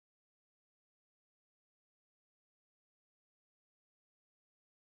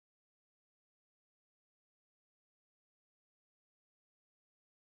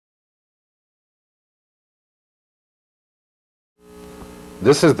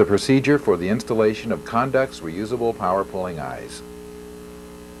This is the procedure for the installation of Condux reusable power pulling eyes.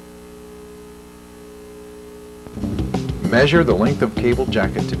 Measure the length of cable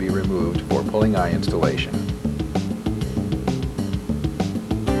jacket to be removed for pulling eye installation.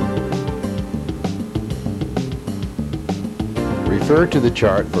 Refer to the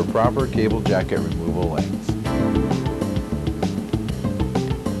chart for proper cable jacket removal length.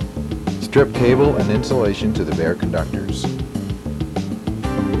 Strip cable and insulation to the bare conductors.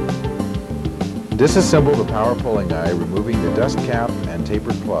 Disassemble the power pulling eye, removing the dust cap and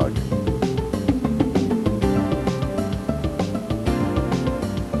tapered plug.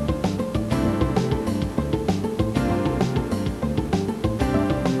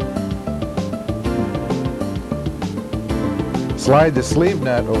 Slide the sleeve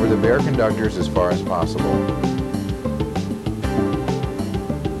nut over the bare conductors as far as possible.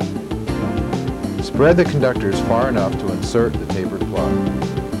 Spread the conductors far enough to insert the tapered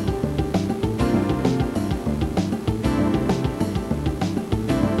plug.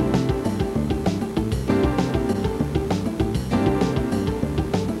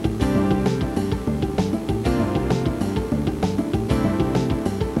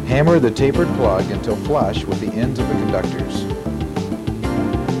 Hammer the tapered plug until flush with the ends of the conductors.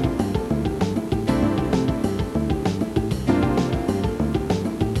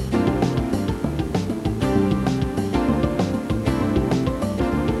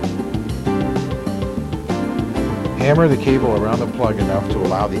 Hammer the cable around the plug enough to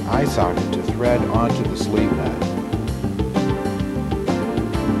allow the eye socket to thread onto the sleeve nut.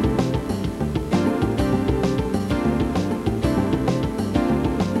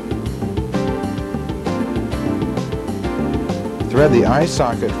 Thread the eye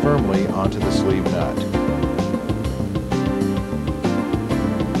socket firmly onto the sleeve nut.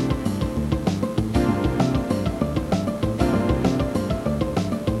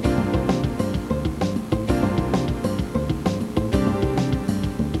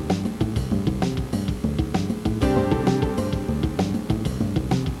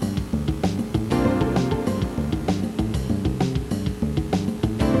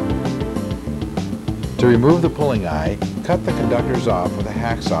 To remove the pulling eye, cut the conductors off with a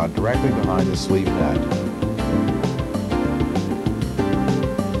hacksaw directly behind the sleeve nut.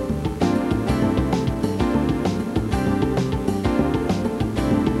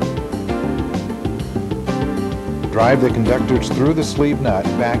 Drive the conductors through the sleeve nut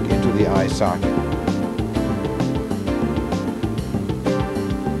back into the eye socket.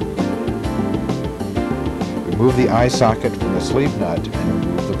 Remove the eye socket from the sleeve nut and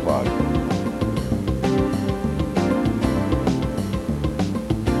remove the